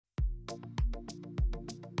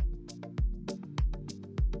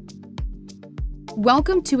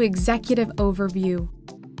Welcome to Executive Overview.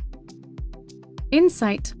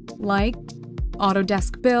 Insight like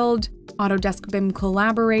Autodesk Build, Autodesk BIM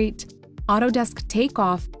Collaborate, Autodesk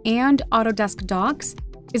Takeoff, and Autodesk Docs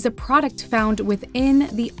is a product found within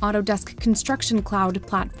the Autodesk Construction Cloud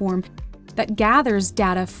platform that gathers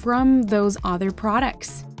data from those other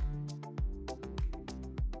products.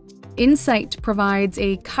 Insight provides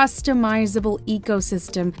a customizable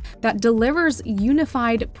ecosystem that delivers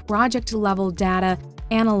unified project-level data,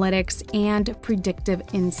 analytics, and predictive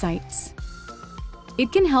insights.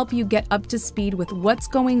 It can help you get up to speed with what's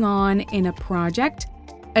going on in a project,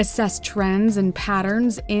 assess trends and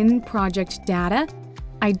patterns in project data,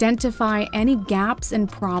 identify any gaps and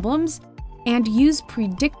problems, and use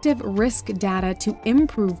predictive risk data to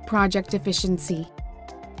improve project efficiency.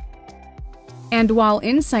 And while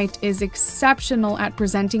Insight is exceptional at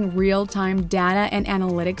presenting real-time data and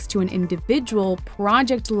analytics to an individual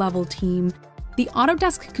project-level team, the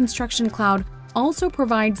Autodesk Construction Cloud also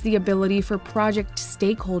provides the ability for project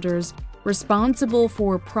stakeholders responsible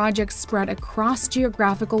for projects spread across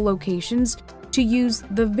geographical locations to use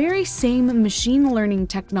the very same machine learning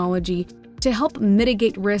technology to help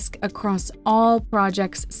mitigate risk across all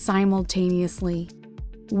projects simultaneously.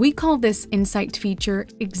 We call this Insight feature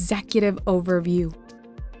Executive Overview.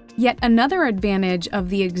 Yet another advantage of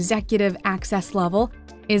the Executive Access level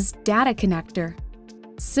is Data Connector.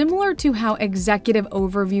 Similar to how Executive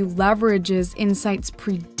Overview leverages Insight's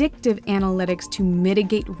predictive analytics to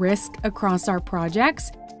mitigate risk across our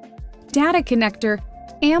projects, Data Connector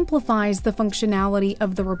amplifies the functionality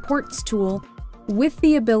of the Reports tool with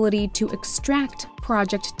the ability to extract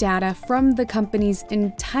project data from the company's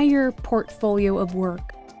entire portfolio of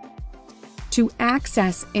work. To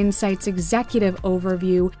access Insight's Executive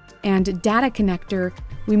Overview and Data Connector,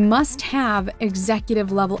 we must have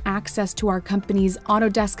executive-level access to our company's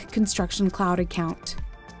Autodesk Construction Cloud account.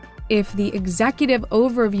 If the Executive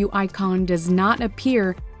Overview icon does not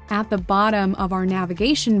appear at the bottom of our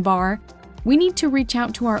navigation bar, we need to reach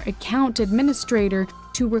out to our account administrator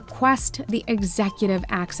to request the Executive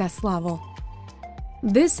Access level.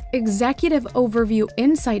 This Executive Overview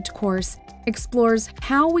Insight course explores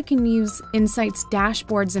how we can use Insight's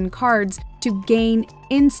dashboards and cards to gain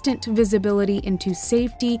instant visibility into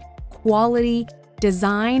safety, quality,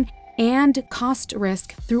 design, and cost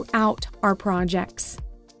risk throughout our projects.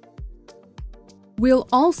 We'll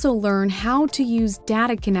also learn how to use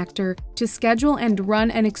Data Connector to schedule and run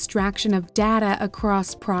an extraction of data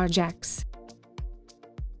across projects.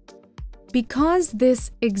 Because this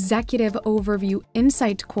Executive Overview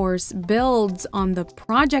Insight course builds on the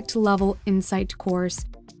project-level Insight course,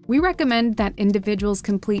 we recommend that individuals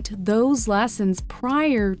complete those lessons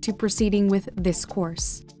prior to proceeding with this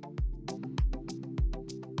course.